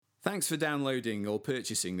Thanks for downloading or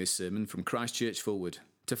purchasing this sermon from Christchurch Fulwood.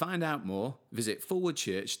 To find out more, visit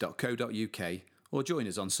fulwoodchurch.co.uk or join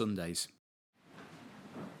us on Sundays.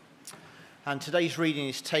 And today's reading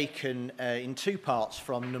is taken in two parts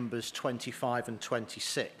from Numbers 25 and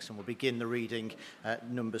 26, and we'll begin the reading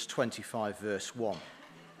at Numbers 25, verse 1.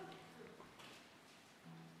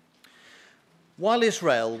 While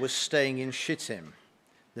Israel was staying in Shittim,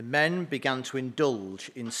 the men began to indulge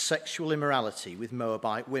in sexual immorality with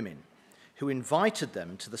Moabite women, who invited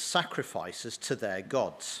them to the sacrifices to their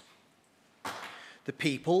gods. The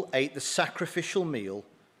people ate the sacrificial meal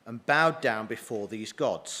and bowed down before these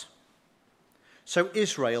gods. So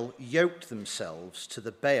Israel yoked themselves to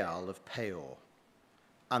the Baal of Peor,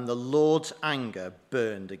 and the Lord's anger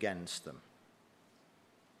burned against them.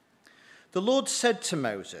 The Lord said to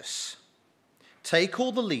Moses, "Take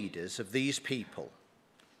all the leaders of these people,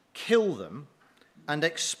 kill them, and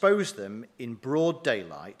expose them in broad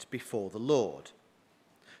daylight before the Lord,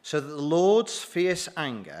 so that the Lord's fierce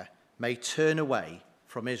anger may turn away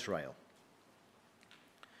from Israel."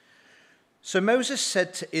 So Moses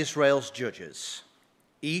said to Israel's judges,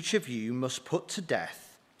 "Each of you must put to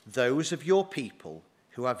death those of your people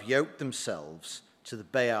who have yoked themselves to the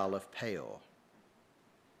Baal of Peor."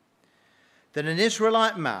 Then an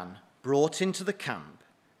Israelite man brought into the camp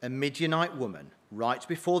a Midianite woman right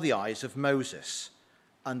before the eyes of Moses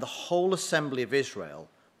and the whole assembly of Israel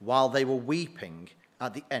while they were weeping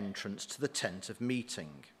at the entrance to the tent of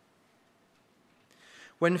meeting.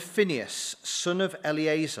 When Phinehas, son of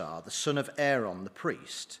Eleazar, the son of Aaron the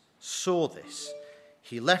priest, saw this,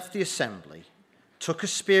 he left the assembly, took a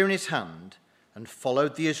spear in his hand, and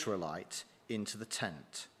followed the Israelite into the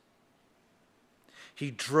tent.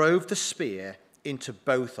 He drove the spear into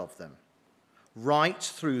both of them, right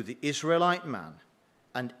through the Israelite man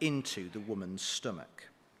and into the woman's stomach.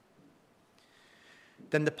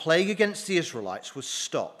 Then the plague against the Israelites was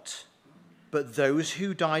stopped, but those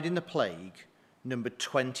who died in the plague numbered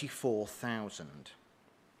 24,000.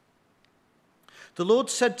 The Lord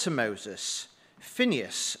said to Moses,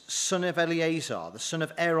 "Phinehas, son of Eleazar, the son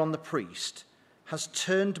of Aaron the priest, has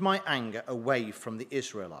turned my anger away from the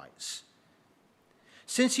Israelites.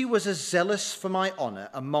 Since he was as zealous for my honor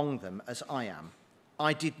among them as I am,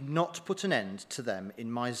 I did not put an end to them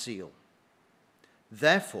in my zeal.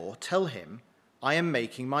 Therefore, tell him I am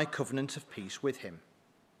making my covenant of peace with him.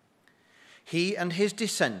 He and his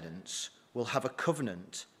descendants will have a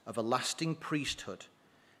covenant of a lasting priesthood,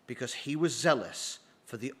 because he was zealous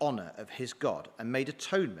for the honor of his God and made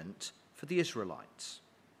atonement for the Israelites."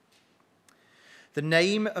 The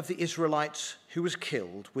name of the Israelite who was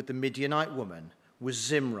killed with the Midianite woman was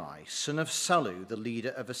Zimri, son of Salu, the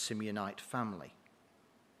leader of a Simeonite family.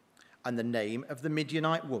 And the name of the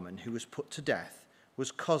Midianite woman who was put to death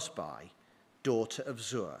was Cosbi, daughter of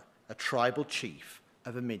Zur, a tribal chief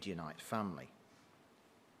of a Midianite family.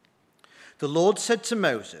 The Lord said to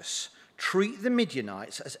Moses, "Treat the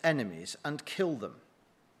Midianites as enemies and kill them.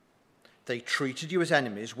 They treated you as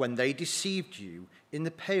enemies when they deceived you in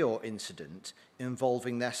the Peor incident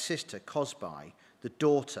involving their sister Cosbi, the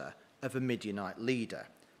daughter of a Midianite leader,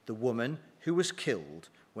 the woman who was killed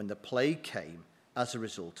when the plague came as a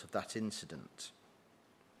result of that incident."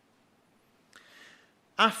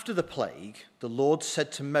 After the plague, the Lord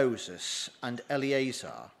said to Moses and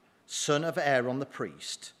Eleazar, son of Aaron the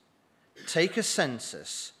priest, "Take a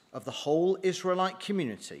census of the whole Israelite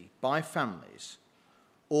community by families,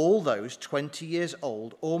 all those 20 years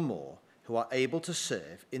old or more who are able to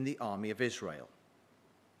serve in the army of Israel."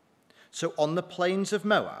 So on the plains of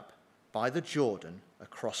Moab, by the Jordan,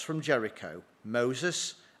 across from Jericho,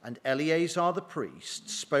 Moses and Eleazar the priest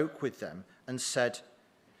spoke with them and said,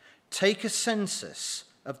 "Take a census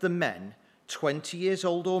of the men 20 years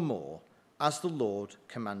old or more, as the Lord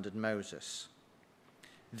commanded Moses."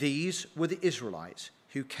 These were the Israelites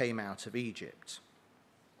who came out of Egypt.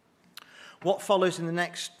 What follows in the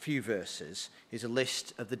next few verses is a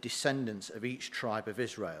list of the descendants of each tribe of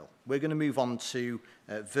Israel. We're going to move on to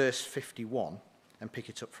verse 51 and pick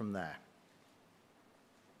it up from there.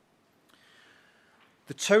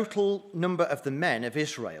 The total number of the men of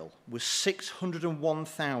Israel was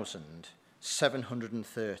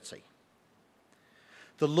 601,730.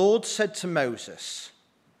 The Lord said to Moses,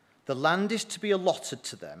 "The land is to be allotted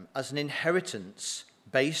to them as an inheritance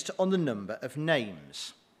based on the number of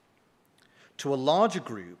names. To a larger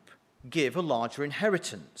group, give a larger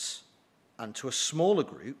inheritance, and to a smaller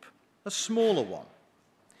group, a smaller one.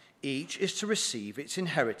 Each is to receive its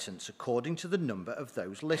inheritance according to the number of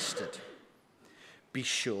those listed. Be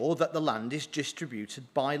sure that the land is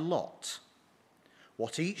distributed by lot.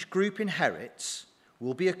 What each group inherits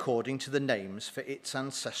will be according to the names for its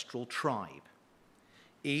ancestral tribe.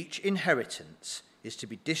 Each inheritance is to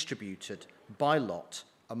be distributed by lot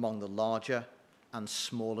among the larger and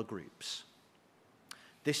smaller groups.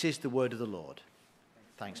 This is the word of the Lord.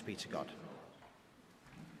 Thanks be to God.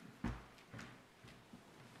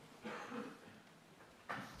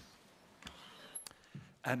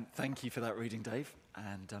 Thank you for that reading, Dave.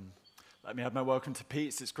 And let me add my welcome to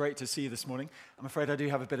Pete. It's great to see you this morning. I'm afraid I do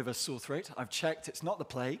have a bit of a sore throat. I've checked. It's not the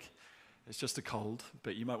plague. It's just a cold.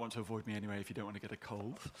 But you might want to avoid me anyway if you don't want to get a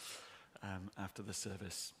cold after the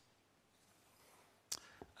service.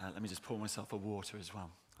 Let me just pour myself a water as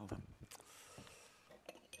well. Hold on.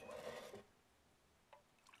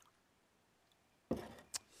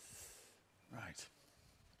 Right.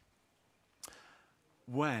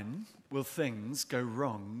 When will things go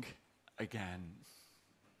wrong again?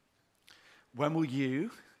 When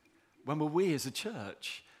will we as a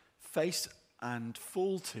church face and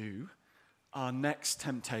fall to our next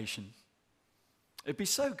temptation? It'd be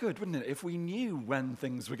so good, wouldn't it, if we knew when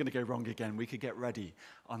things were going to go wrong again, we could get ready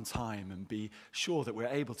on time and be sure that we're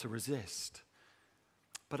able to resist.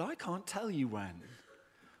 But I can't tell you when.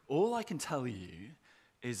 All I can tell you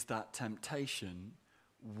is that temptation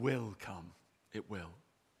will come. It will.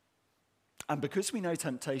 And because we know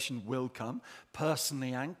temptation will come,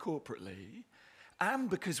 personally and corporately, and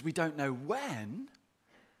because we don't know when,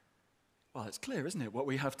 well, it's clear, isn't it, what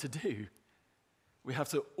we have to do? We have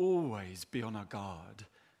to always be on our guard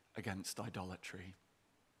against idolatry.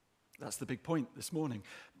 That's the big point this morning.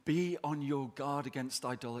 Be on your guard against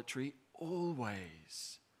idolatry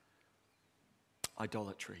always.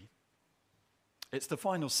 Idolatry. It's the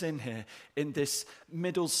final sin here in this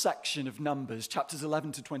middle section of Numbers, chapters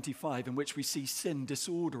 11 to 25, in which we see sin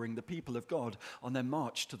disordering the people of God on their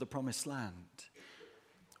march to the promised land.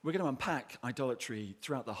 We're going to unpack idolatry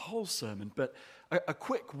throughout the whole sermon, but a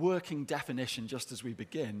quick working definition just as we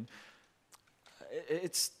begin.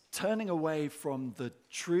 It's turning away from the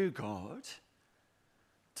true God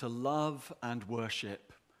to love and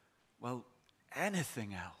worship, well,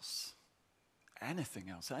 anything else,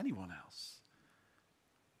 anyone else.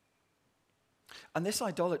 And this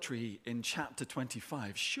idolatry in chapter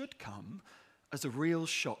 25 should come as a real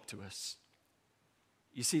shock to us.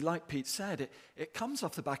 You see, like Pete said, it comes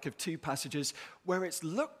off the back of two passages where it's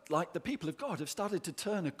looked like the people of God have started to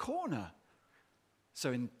turn a corner.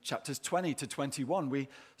 So in chapters 20 to 21, we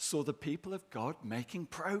saw the people of God making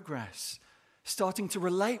progress, starting to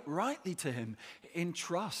relate rightly to him in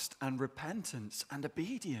trust and repentance and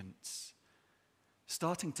obedience,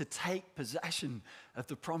 starting to take possession of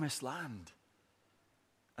the promised land.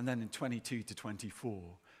 And then in 22 to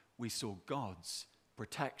 24, we saw God's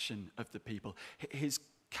protection of the people, his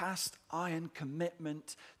cast iron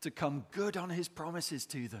commitment to come good on his promises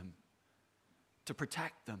to them, to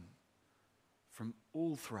protect them from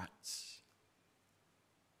all threats.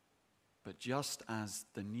 But just as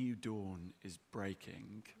the new dawn is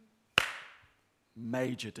breaking,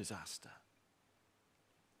 major disaster.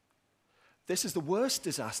 This is the worst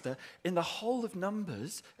disaster in the whole of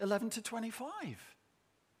Numbers 11 to 25.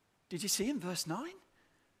 Did you see in verse 9?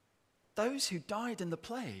 Those who died in the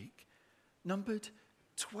plague numbered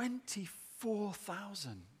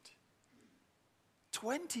 24,000.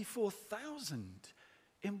 24,000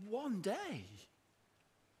 in one day.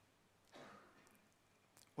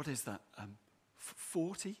 What is that?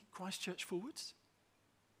 40 Christchurch Forwards?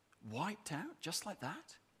 Wiped out just like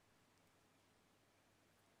that?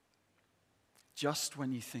 Just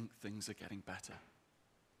when you think things are getting better.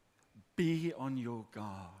 Be on your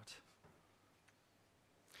guard.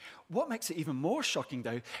 What makes it even more shocking,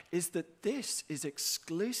 though, is that this is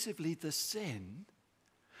exclusively the sin,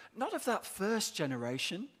 not of that first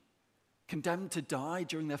generation, condemned to die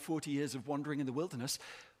during their 40 years of wandering in the wilderness,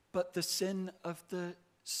 but the sin of the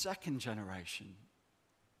second generation,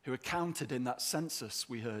 who are counted in that census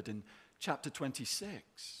we heard in chapter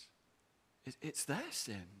 26. It's their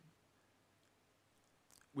sin.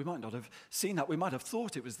 We might not have seen that. We might have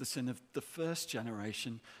thought it was the sin of the first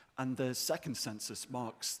generation, and the second census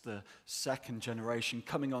marks the second generation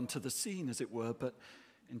coming onto the scene, as it were. But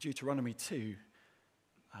in Deuteronomy 2,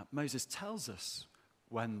 Moses tells us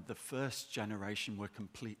when the first generation were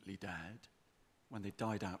completely dead, when they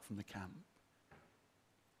died out from the camp.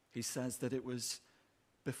 He says that it was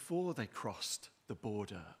before they crossed the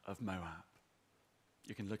border of Moab.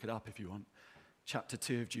 You can look it up if you want. Chapter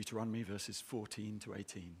 2 of Deuteronomy, verses 14 to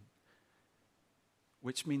 18.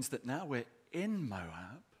 Which means that now we're in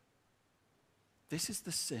Moab. This is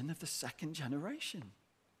the sin of the second generation.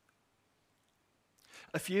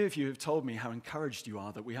 A few of you have told me how encouraged you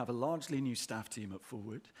are that we have a largely new staff team at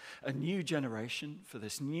Forward, a new generation for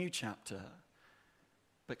this new chapter.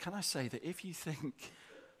 But can I say that if you think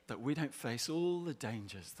that we don't face all the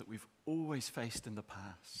dangers that we've always faced in the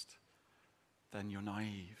past, then you're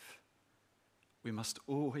naive. We must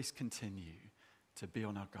always continue to be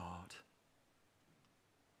on our guard.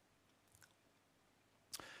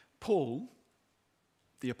 Paul,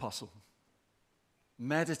 the apostle,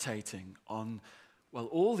 meditating on, well,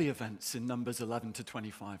 all the events in Numbers 11 to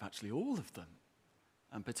 25, actually, all of them,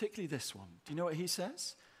 and particularly this one. Do you know what he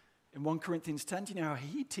says? In 1 Corinthians 10, do you know how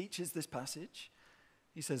he teaches this passage?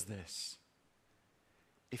 He says this: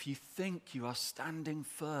 if you think you are standing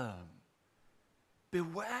firm,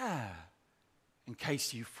 beware in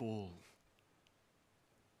case you fall.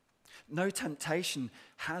 No temptation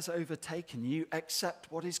has overtaken you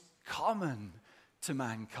except what is common to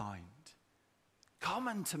mankind.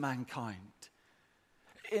 Common to mankind.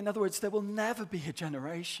 In other words, there will never be a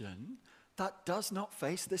generation that does not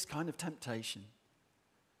face this kind of temptation.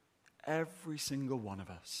 Every single one of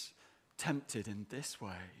us tempted in this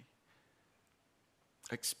way,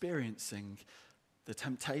 experiencing the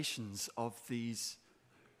temptations of these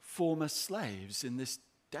former slaves in this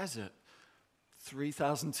desert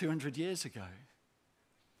 3,200 years ago.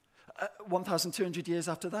 1,200 years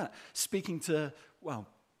after that, speaking to, well,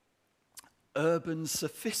 urban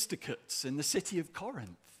sophisticates in the city of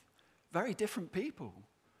Corinth. Very different people.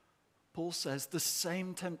 Paul says the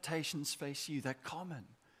same temptations face you. They're common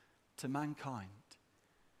to mankind.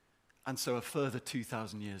 And so a further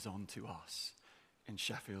 2,000 years on to us in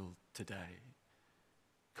Sheffield today.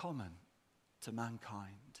 Common to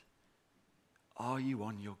mankind. Are you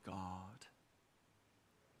on your guard?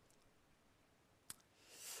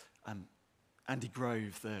 Andy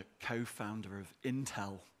Grove, the co-founder of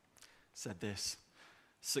Intel, said this: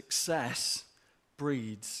 success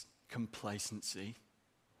breeds complacency,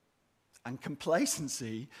 and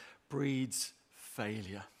complacency breeds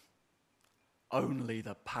failure. Only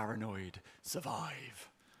the paranoid survive.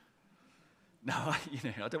 Now,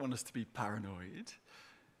 I don't want us to be paranoid,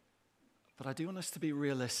 but I do want us to be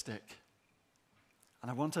realistic. And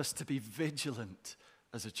I want us to be vigilant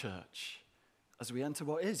as a church as we enter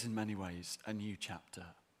what is, in many ways, a new chapter.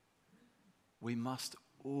 We must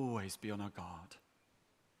always be on our guard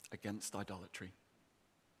against idolatry.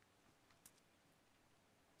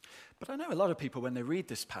 But I know a lot of people, when they read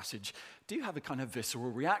this passage, do have a kind of visceral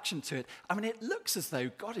reaction to it. I mean, it looks as though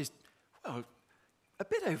God is, well, a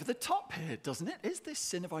bit over the top here, doesn't it? Is this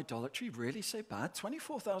sin of idolatry really so bad?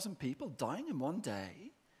 24,000 people dying in one day?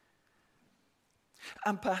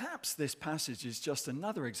 And perhaps this passage is just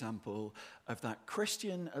another example of that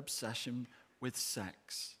Christian obsession with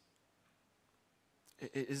sex.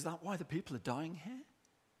 Is that why the people are dying here?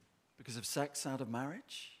 Because of sex out of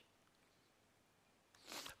marriage?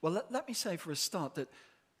 Well, let me say for a start that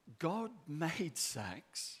God made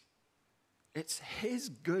sex. It's his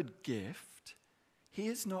good gift. He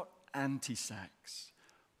is not anti-sex,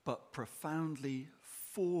 but profoundly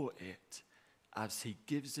for it as he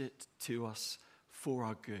gives it to us for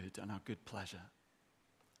our good and our good pleasure.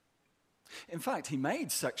 In fact, he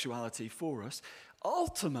made sexuality for us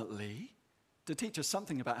ultimately to teach us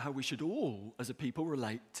something about how we should all, as a people,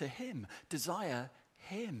 relate to him, desire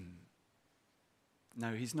him.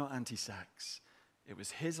 No, he's not anti-sex. It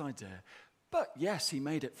was his idea. But yes, he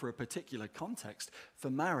made it for a particular context,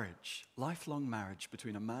 for marriage, lifelong marriage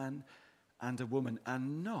between a man and a woman,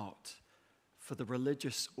 and not for the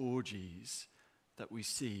religious orgies that we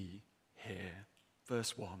see here.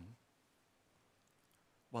 Verse 1.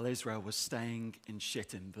 While Israel was staying in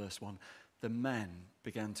Shittim, verse 1, the men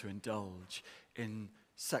began to indulge in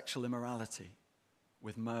sexual immorality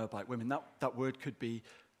with Moabite women. That word could be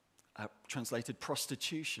translated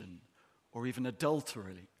prostitution or even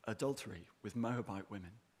adultery with Moabite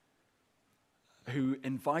women, who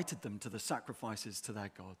invited them to the sacrifices to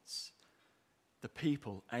their gods. The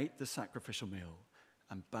people ate the sacrificial meal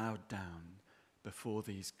and bowed down before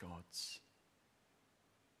these gods.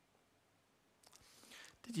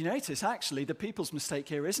 Did you notice, actually, the people's mistake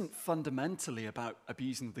here isn't fundamentally about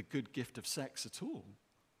abusing the good gift of sex at all.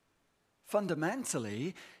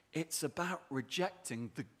 Fundamentally, it's about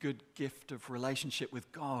rejecting the good gift of relationship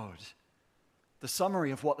with God. The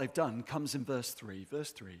summary of what they've done comes in verse 3.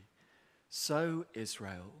 Verse 3, so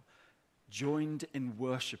Israel joined in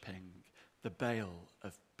worshipping the Baal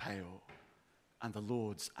of Peor, and the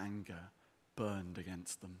Lord's anger burned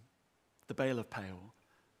against them. The Baal of Peor.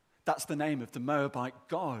 That's the name of the Moabite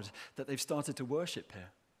god that they've started to worship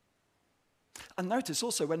here. And notice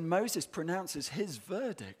also when Moses pronounces his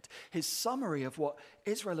verdict, his summary of what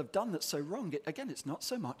Israel have done that's so wrong, again, it's not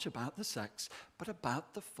so much about the sex, but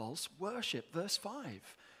about the false worship. Verse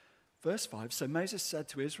 5. Verse 5, so Moses said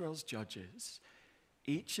to Israel's judges,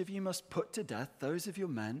 each of you must put to death those of your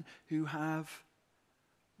men who have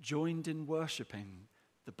joined in worshipping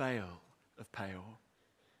the Baal of Peor.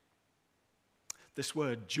 This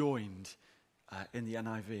word joined in the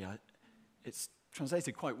NIV, it's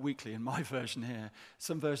translated quite weakly in my version here.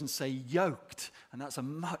 Some versions say yoked, and that's a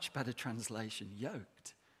much better translation,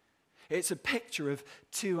 yoked. It's a picture of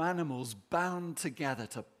two animals bound together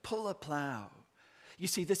to pull a plow. You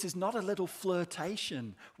see, this is not a little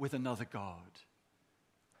flirtation with another god.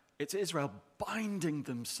 It's Israel binding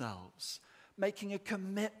themselves, making a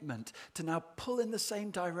commitment to now pull in the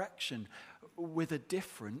same direction with a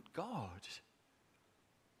different God.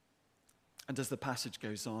 And as the passage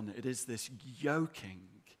goes on, it is this yoking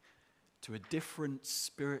to a different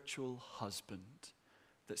spiritual husband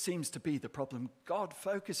that seems to be the problem God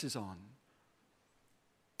focuses on.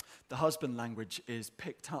 The husband language is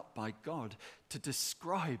picked up by God to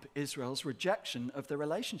describe Israel's rejection of the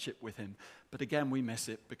relationship with him. But again, we miss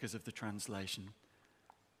it because of the translation.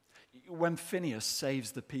 When Phinehas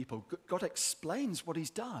saves the people, God explains what he's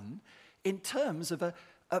done in terms of a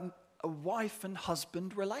wife and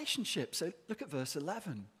husband relationship. So look at verse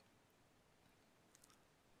 11.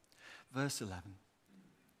 Verse 11.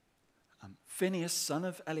 Phinehas, son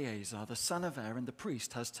of Eleazar, the son of Aaron, the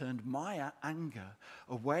priest, has turned my anger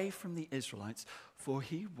away from the Israelites, for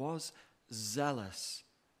he was zealous.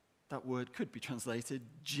 That word could be translated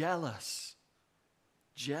jealous.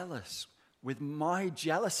 Jealous with my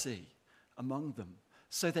jealousy among them,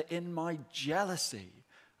 so that in my jealousy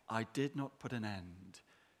I did not put an end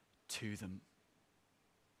to them.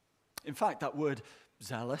 In fact, that word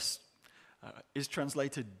zealous is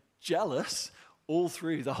translated jealous all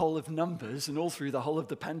through the whole of Numbers and all through the whole of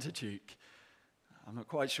the Pentateuch. I'm not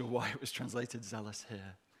quite sure why it was translated zealous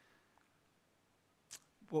here.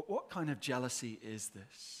 What kind of jealousy is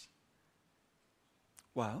this?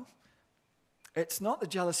 Well, it's not the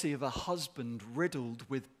jealousy of a husband riddled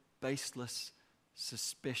with baseless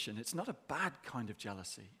suspicion. It's not a bad kind of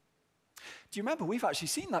jealousy. Do you remember? We've actually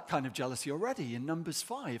seen that kind of jealousy already in Numbers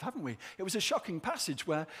 5, haven't we? It was a shocking passage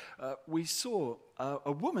where we saw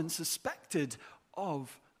a woman suspected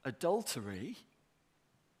of adultery,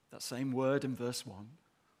 that same word in verse 1,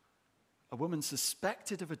 a woman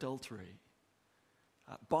suspected of adultery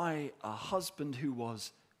by a husband who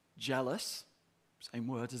was jealous, same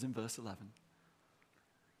word as in verse 11,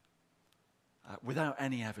 without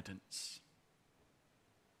any evidence.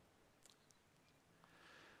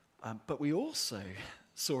 But we also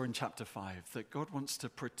saw in chapter 5 that God wants to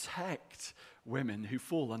protect women who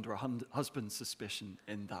fall under a husband's suspicion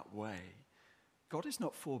in that way. God is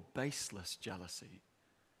not for baseless jealousy.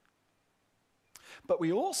 But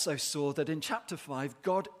we also saw that in chapter 5,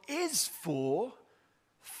 God is for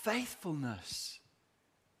faithfulness.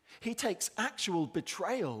 He takes actual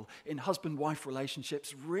betrayal in husband-wife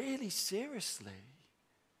relationships really seriously.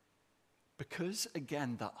 Because,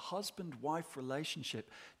 again, that husband-wife relationship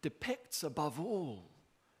depicts above all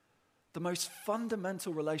the most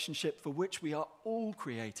fundamental relationship for which we are all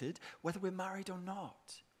created, whether we're married or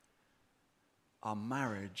not. Our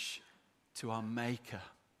marriage to our Maker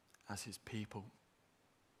as his people.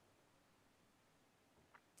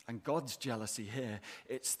 And God's jealousy here,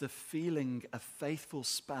 it's the feeling a faithful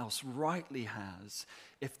spouse rightly has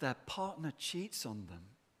if their partner cheats on them.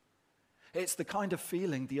 It's the kind of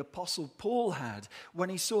feeling the Apostle Paul had when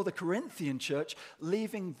he saw the Corinthian church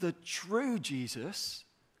leaving the true Jesus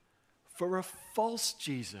for a false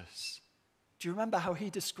Jesus. Do you remember how he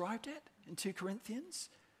described it in 2 Corinthians?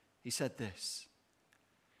 He said this,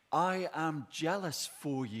 I am jealous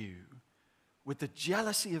for you with the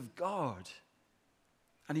jealousy of God.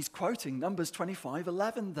 And he's quoting Numbers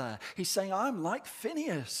 25:11 there. He's saying, I'm like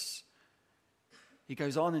Phinehas. He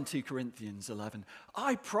goes on in 2 Corinthians 11,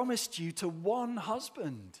 I promised you to one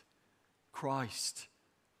husband, Christ,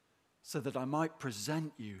 so that I might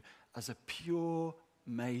present you as a pure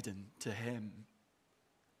maiden to him.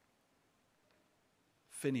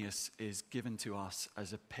 Phinehas is given to us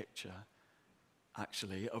as a picture,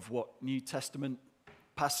 actually, of what New Testament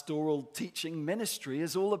pastoral teaching ministry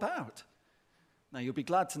is all about. Now, you'll be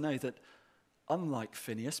glad to know that, unlike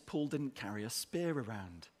Phinehas, Paul didn't carry a spear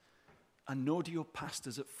around. And nor do your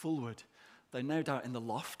pastors at Fulwood. Though no doubt in the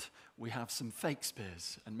loft we have some fake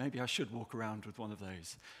spears, and maybe I should walk around with one of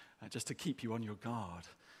those just to keep you on your guard.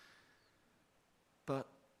 But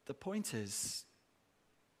the point is,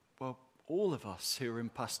 well, all of us who are in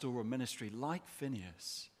pastoral ministry, like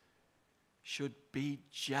Phinehas, should be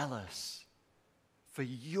jealous for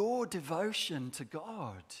your devotion to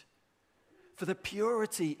God, for the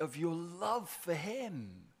purity of your love for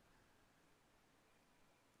him.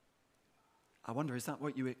 I wonder, is that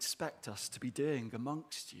what you expect us to be doing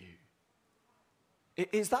amongst you?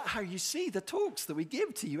 Is that how you see the talks that we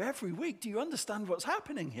give to you every week? Do you understand what's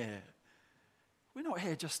happening here? We're not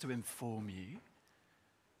here just to inform you.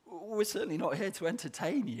 We're certainly not here to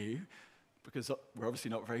entertain you, because we're obviously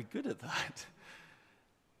not very good at that.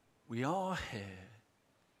 We are here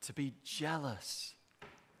to be jealous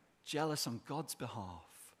on God's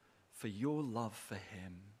behalf for your love for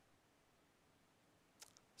him.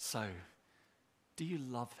 So, do you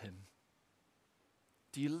love him?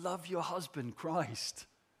 Do you love your husband, Christ?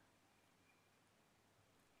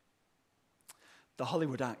 The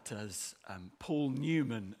Hollywood actors Paul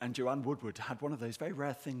Newman and Joanne Woodward had one of those very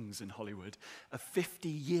rare things in Hollywood, a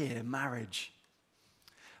 50-year marriage.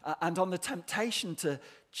 And on the temptation to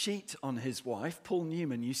cheat on his wife, Paul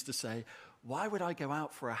Newman used to say, "Why would I go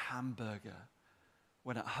out for a hamburger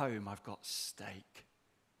when at home I've got steak?"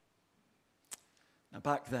 Now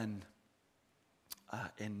back then,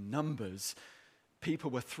 in Numbers,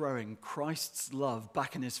 people were throwing Christ's love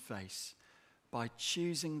back in his face by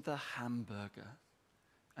choosing the hamburger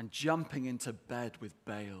and jumping into bed with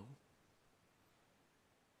Baal.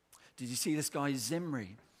 Did you see this guy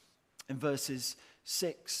Zimri in verses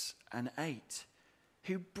 6 and 8,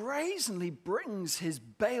 who brazenly brings his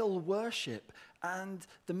Baal worship and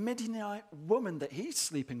the Midianite woman that he's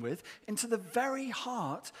sleeping with into the very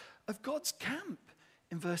heart of God's camp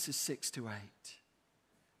in verses 6 to 8?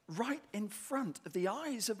 Right in front of the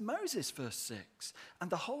eyes of Moses, verse 6, and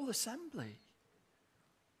the whole assembly.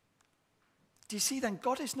 Do you see then,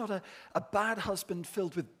 God is not a bad husband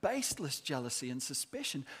filled with baseless jealousy and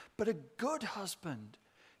suspicion, but a good husband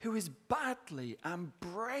who is badly and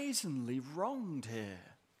brazenly wronged here.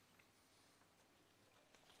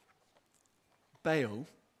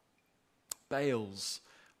 Baals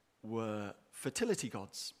were fertility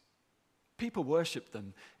gods. People worshipped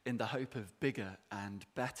them in the hope of bigger and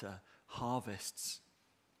better harvests.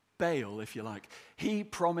 Baal, if you like, he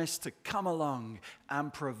promised to come along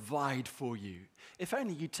and provide for you. If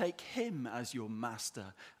only you take him as your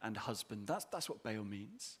master and husband. That's what Baal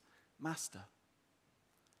means, master.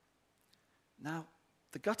 Now,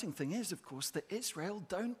 the gutting thing is, of course, that Israel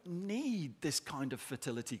don't need this kind of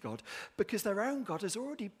fertility god because their own God has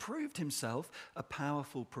already proved himself a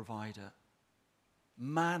powerful provider.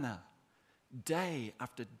 Manna, day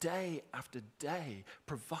after day after day,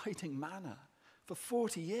 providing manna for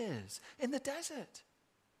 40 years in the desert.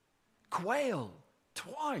 Quail,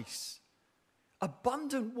 twice.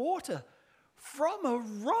 Abundant water from a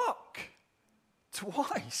rock,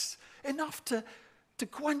 twice. Enough to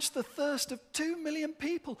quench the thirst of 2 million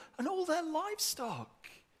people and all their livestock.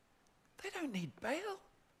 They don't need Baal.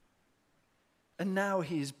 And now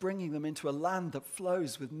he is bringing them into a land that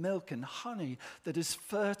flows with milk and honey, that is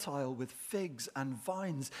fertile with figs and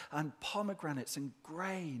vines and pomegranates and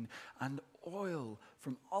grain and oil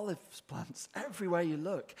from olive plants everywhere you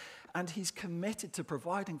look. And he's committed to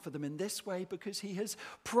providing for them in this way because he has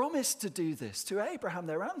promised to do this to Abraham,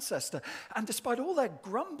 their ancestor. And despite all their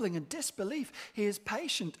grumbling and disbelief, he is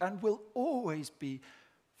patient and will always be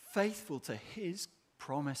faithful to his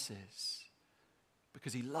promises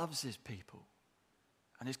because he loves his people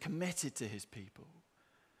and is committed to his people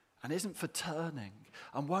and isn't for turning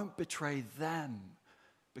and won't betray them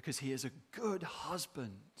because he is a good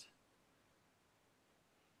husband.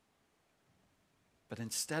 But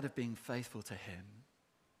instead of being faithful to him,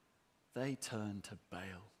 they turn to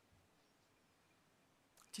Baal.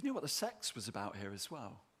 Do you know what the sex was about here as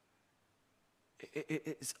well?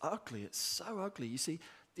 It's ugly. It's so ugly. You see,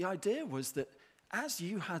 the idea was that as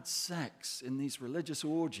you had sex in these religious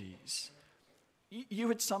orgies, you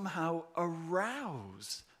would somehow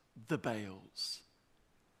arouse the Baals,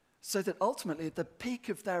 so that ultimately at the peak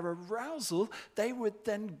of their arousal, they would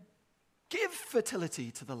then give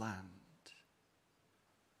fertility to the land.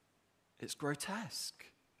 It's grotesque,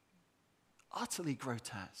 utterly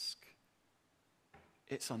grotesque.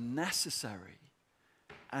 It's unnecessary,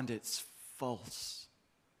 and it's false.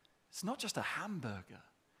 It's not just a hamburger.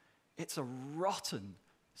 It's a rotten,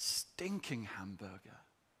 stinking hamburger.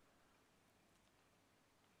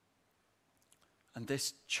 And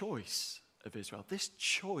this choice of Israel, this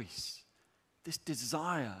choice, this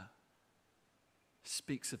desire,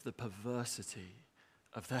 speaks of the perversity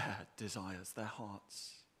of their desires, their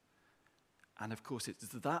hearts. And of course, it's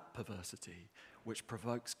that perversity which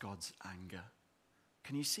provokes God's anger.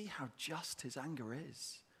 Can you see how just his anger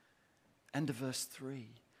is? End of verse 3.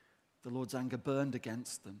 The Lord's anger burned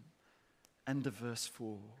against them. End of verse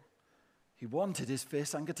 4. He wanted his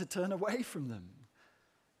fierce anger to turn away from them.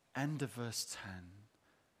 End of verse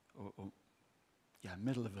 10.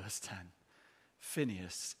 Middle of verse 10.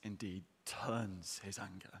 Phinehas indeed turns his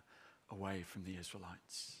anger away from the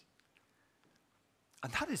Israelites.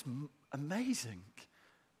 And that is amazing,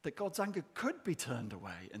 that God's anger could be turned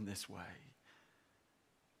away in this way.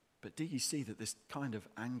 But do you see that this kind of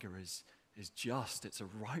anger is just, it's a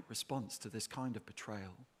right response to this kind of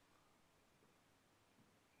betrayal?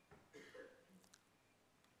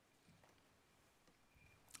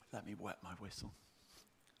 Let me wet my whistle.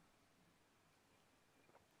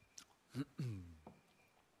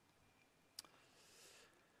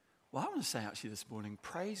 Well, I want to say actually this morning,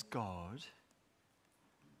 praise God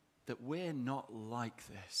that we're not like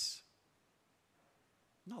this.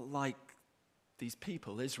 Not like these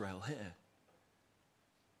people, Israel, here.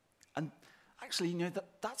 And actually, you know,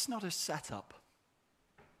 that's not a setup.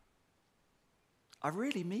 I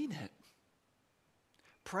really mean it.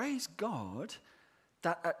 Praise God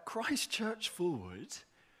that at Christ Church Forward,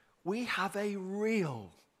 we have a real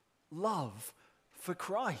love for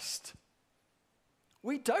Christ.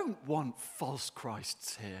 We don't want false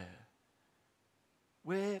Christs here.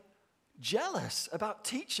 We're jealous about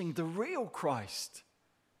teaching the real Christ.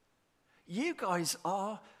 You guys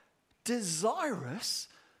are desirous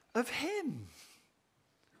of him.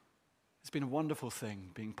 It's been a wonderful thing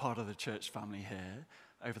being part of the church family here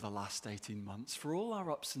over the last 18 months, for all our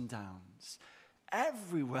ups and downs.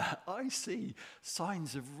 Everywhere I see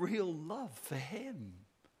signs of real love for him.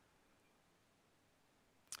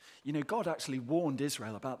 You know, God actually warned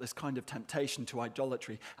Israel about this kind of temptation to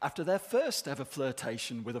idolatry after their first ever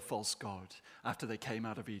flirtation with a false god, after they came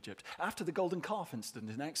out of Egypt, after the golden calf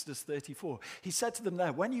incident in Exodus 34. He said to them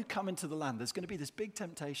there, when you come into the land, there's going to be this big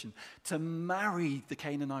temptation to marry the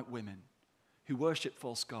Canaanite women who worship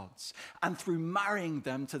false gods, and through marrying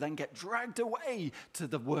them to then get dragged away to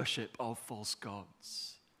the worship of false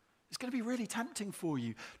gods. It's going to be really tempting for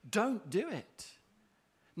you. Don't do it.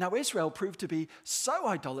 Now, Israel proved to be so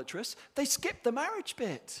idolatrous, they skipped the marriage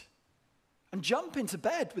bit and jump into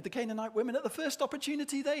bed with the Canaanite women at the first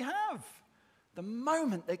opportunity they have, the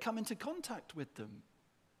moment they come into contact with them.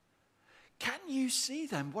 Can you see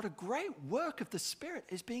then what a great work of the Spirit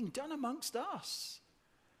is being done amongst us?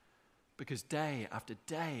 Because day after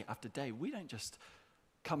day after day, we don't just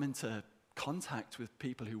come into contact with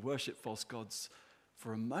people who worship false gods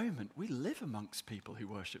for a moment. We live amongst people who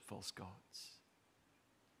worship false gods.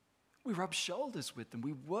 We rub shoulders with them.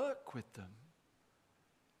 We work with them.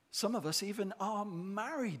 Some of us even are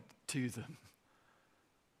married to them.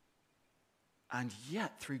 And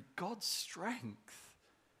yet, through God's strength,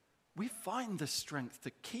 we find the strength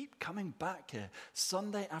to keep coming back here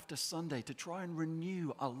Sunday after Sunday to try and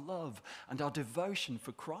renew our love and our devotion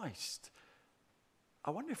for Christ.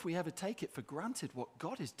 I wonder if we ever take it for granted what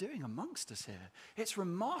God is doing amongst us here. It's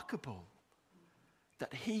remarkable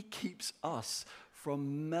that he keeps us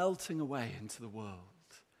from melting away into the world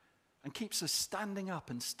and keeps us standing up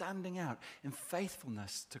and standing out in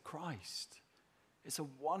faithfulness to Christ. It's a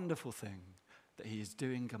wonderful thing that he is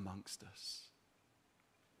doing amongst us.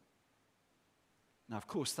 Now, of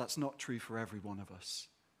course, that's not true for every one of us.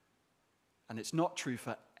 And it's not true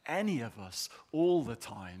for any of us all the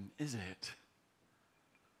time, is it?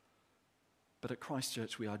 But at Christ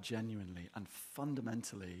Church, we are genuinely and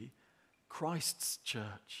fundamentally Christ's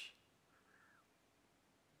church.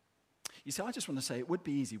 You see, I just want to say it would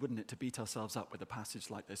be easy, wouldn't it, to beat ourselves up with a passage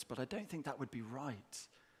like this, but I don't think that would be right.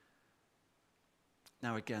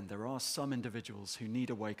 Now, again, there are some individuals who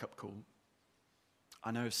need a wake-up call.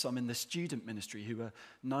 I know of some in the student ministry who are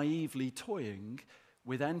naively toying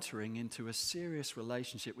with entering into a serious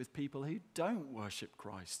relationship with people who don't worship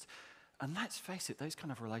Christ. And let's face it, those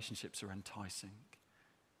kind of relationships are enticing.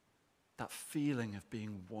 That feeling of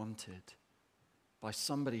being wanted by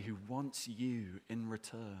somebody who wants you in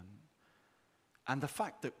return. And the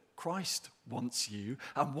fact that Christ wants you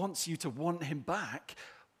and wants you to want him back,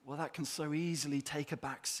 well, that can so easily take a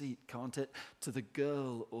back seat, can't it, to the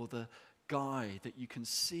girl or the guy that you can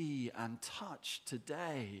see and touch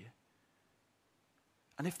today.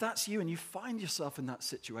 And if that's you and you find yourself in that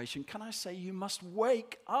situation, can I say you must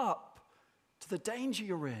wake up to the danger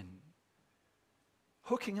you're in.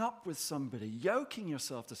 Hooking up with somebody, yoking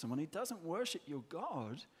yourself to someone who doesn't worship your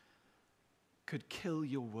God could kill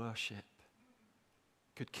your worship,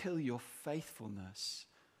 could kill your faithfulness,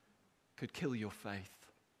 could kill your faith.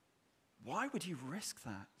 Why would you risk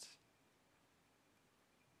that?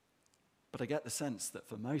 But I get the sense that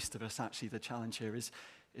for most of us, actually, the challenge here is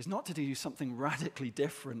not to do something radically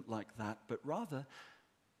different like that, but rather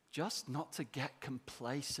just not to get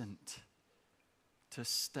complacent to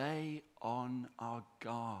stay on our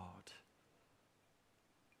guard.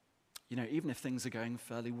 You know, even if things are going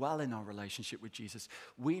fairly well in our relationship with Jesus,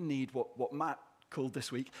 we need what Matt called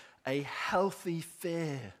this week a healthy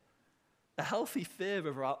fear. A healthy fear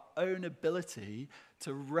of our own ability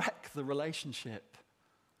to wreck the relationship.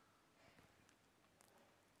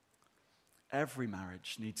 Every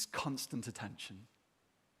marriage needs constant attention.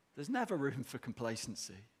 There's never room for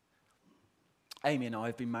complacency. Amy and I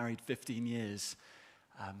have been married 15 years.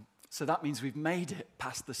 So that means we've made it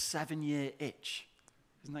past the 7-year itch.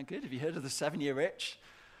 Isn't that good? Have you heard of the 7-year itch?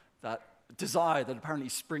 That desire that apparently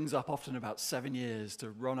springs up often about 7 years to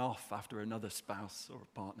run off after another spouse or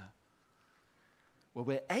a partner. Well,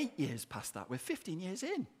 we're 8 years past that. We're 15 years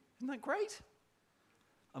in. Isn't that great?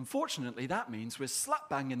 Unfortunately, that means we're slap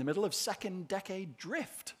bang in the middle of second decade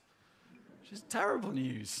drift, which is terrible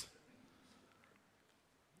news.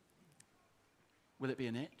 Will it be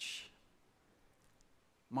an itch?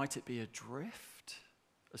 Might it be a drift?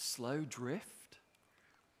 A slow drift?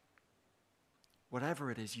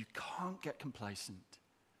 Whatever it is, you can't get complacent.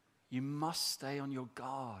 You must stay on your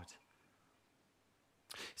guard.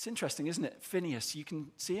 It's interesting, isn't it? Phineas, you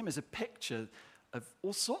can see him as a picture of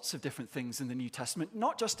all sorts of different things in the New Testament,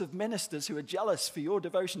 not just of ministers who are jealous for your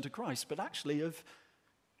devotion to Christ, but actually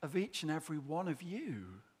of each and every one of you.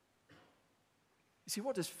 You see,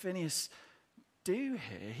 what does Phineas do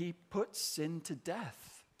here? He puts sin to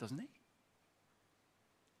death, doesn't he?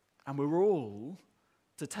 And we're all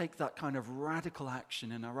to take that kind of radical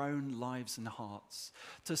action in our own lives and hearts,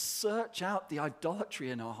 to search out the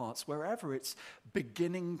idolatry in our hearts wherever it's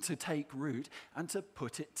beginning to take root and to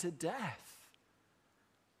put it to death.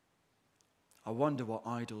 I wonder what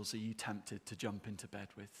idols are you tempted to jump into bed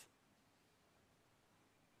with?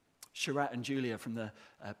 Charette and Julia from the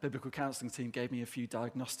biblical counseling team gave me a few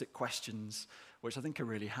diagnostic questions, which I think are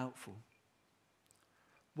really helpful.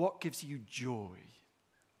 What gives you joy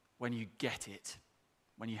when you get it,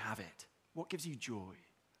 when you have it? What gives you joy?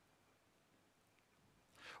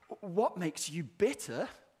 What makes you bitter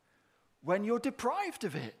when you're deprived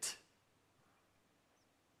of it?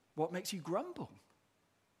 What makes you grumble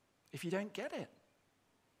if you don't get it?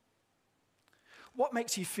 What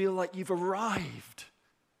makes you feel like you've arrived,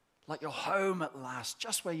 like you're home at last,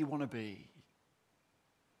 just where you want to be?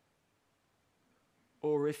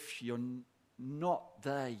 Or if you're not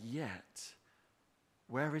there yet,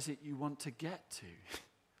 where is it you want to get to?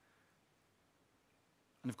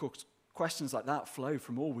 And of course, questions like that flow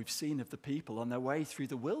from all we've seen of the people on their way through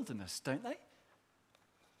the wilderness, don't they?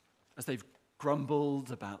 As they've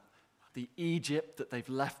grumbled about the Egypt that they've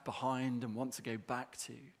left behind and want to go back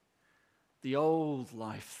to, the old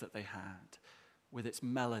life that they had with its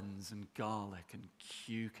melons and garlic and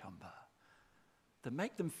cucumber, that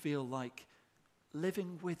make them feel like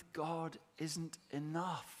living with God isn't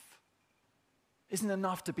enough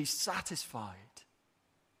to be satisfied.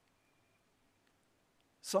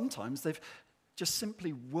 Sometimes they've just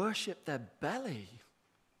simply worshipped their belly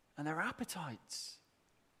and their appetites.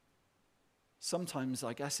 Sometimes,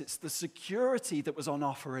 I guess, it's the security that was on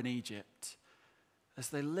offer in Egypt as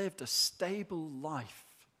they lived a stable life,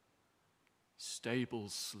 stable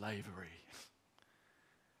slavery.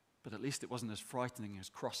 But at least it wasn't as frightening as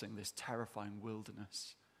crossing this terrifying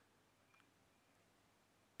wilderness.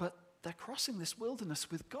 But they're crossing this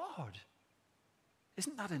wilderness with God.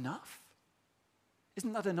 Isn't that enough?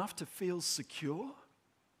 Isn't that enough to feel secure,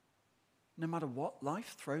 no matter what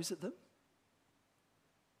life throws at them?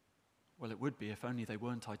 Well, it would be if only they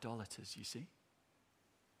weren't idolaters, you see.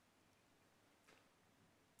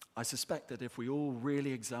 I suspect that if we all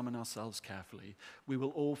really examine ourselves carefully, we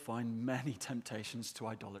will all find many temptations to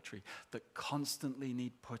idolatry that constantly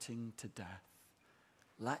need putting to death.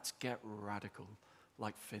 Let's get radical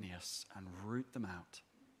like Phineas and root them out.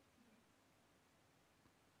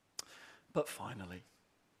 But finally,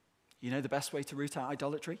 you know the best way to root out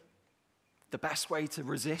idolatry? The best way to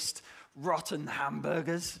resist rotten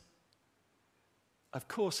hamburgers? Of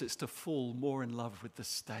course, it's to fall more in love with the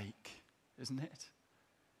steak, isn't it?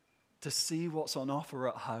 To see what's on offer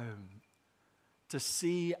at home. To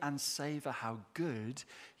see and savor how good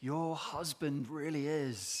your husband really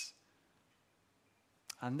is.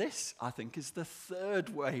 And this, I think, is the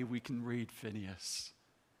third way we can read Phineas.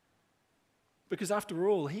 Because after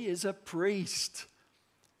all, he is a priest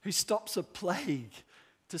who stops a plague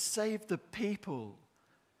to save the people.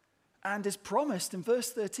 And is promised in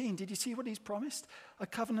verse 13, did you see what he's promised? A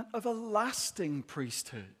covenant of a lasting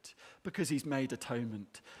priesthood, because he's made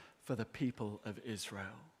atonement for the people of Israel.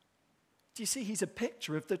 Do you see, he's a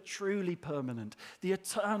picture of the truly permanent, the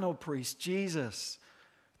eternal priest, Jesus,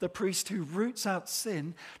 The priest who roots out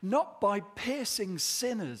sin, not by piercing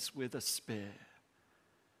sinners with a spear,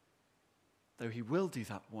 though he will do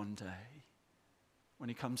that one day when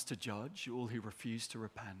he comes to judge all who refuse to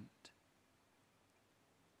repent.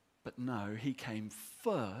 But no, he came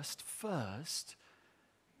first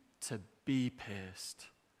to be pierced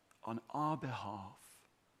on our behalf,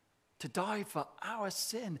 to die for our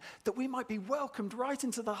sin, that we might be welcomed right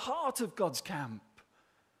into the heart of God's camp,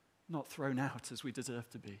 not thrown out as we deserve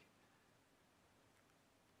to be.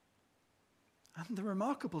 And the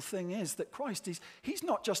remarkable thing is that Christ, he's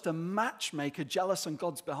not just a matchmaker jealous on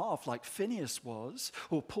God's behalf like Phineas was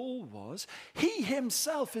or Paul was. He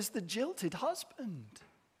himself is the jilted husband.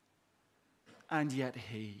 And yet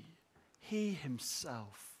he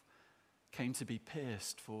himself came to be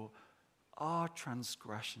pierced for our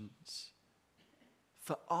transgressions,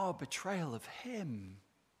 for our betrayal of him.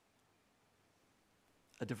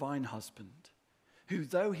 A divine husband who,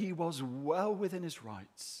 though he was well within his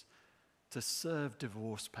rights to serve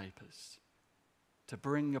divorce papers, to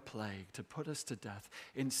bring a plague, to put us to death,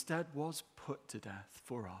 instead was put to death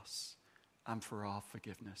for us and for our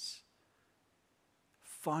forgiveness.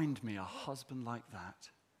 Find me a husband like that.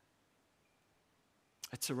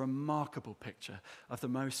 It's a remarkable picture of the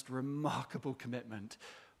most remarkable commitment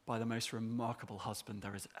by the most remarkable husband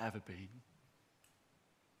there has ever been.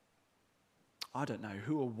 I don't know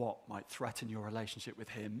who or what might threaten your relationship with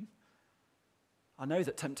him. I know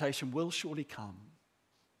that temptation will surely come.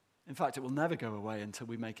 In fact, it will never go away until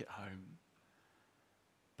we make it home.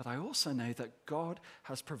 But I also know that God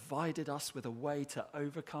has provided us with a way to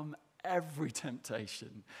overcome every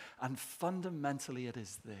temptation. And fundamentally it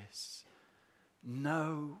is this: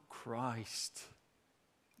 know Christ,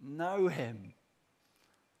 know him,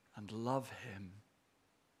 and love him.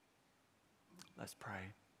 Let's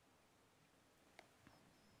pray.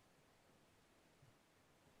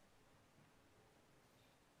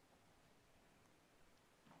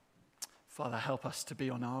 Father, help us to be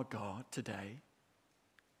on our guard today.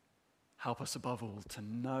 Help us above all to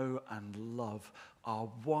know and love our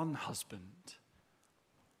one husband.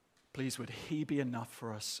 Please, would he be enough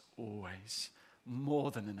for us always, more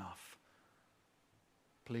than enough.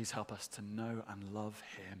 Please help us to know and love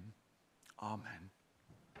him. Amen.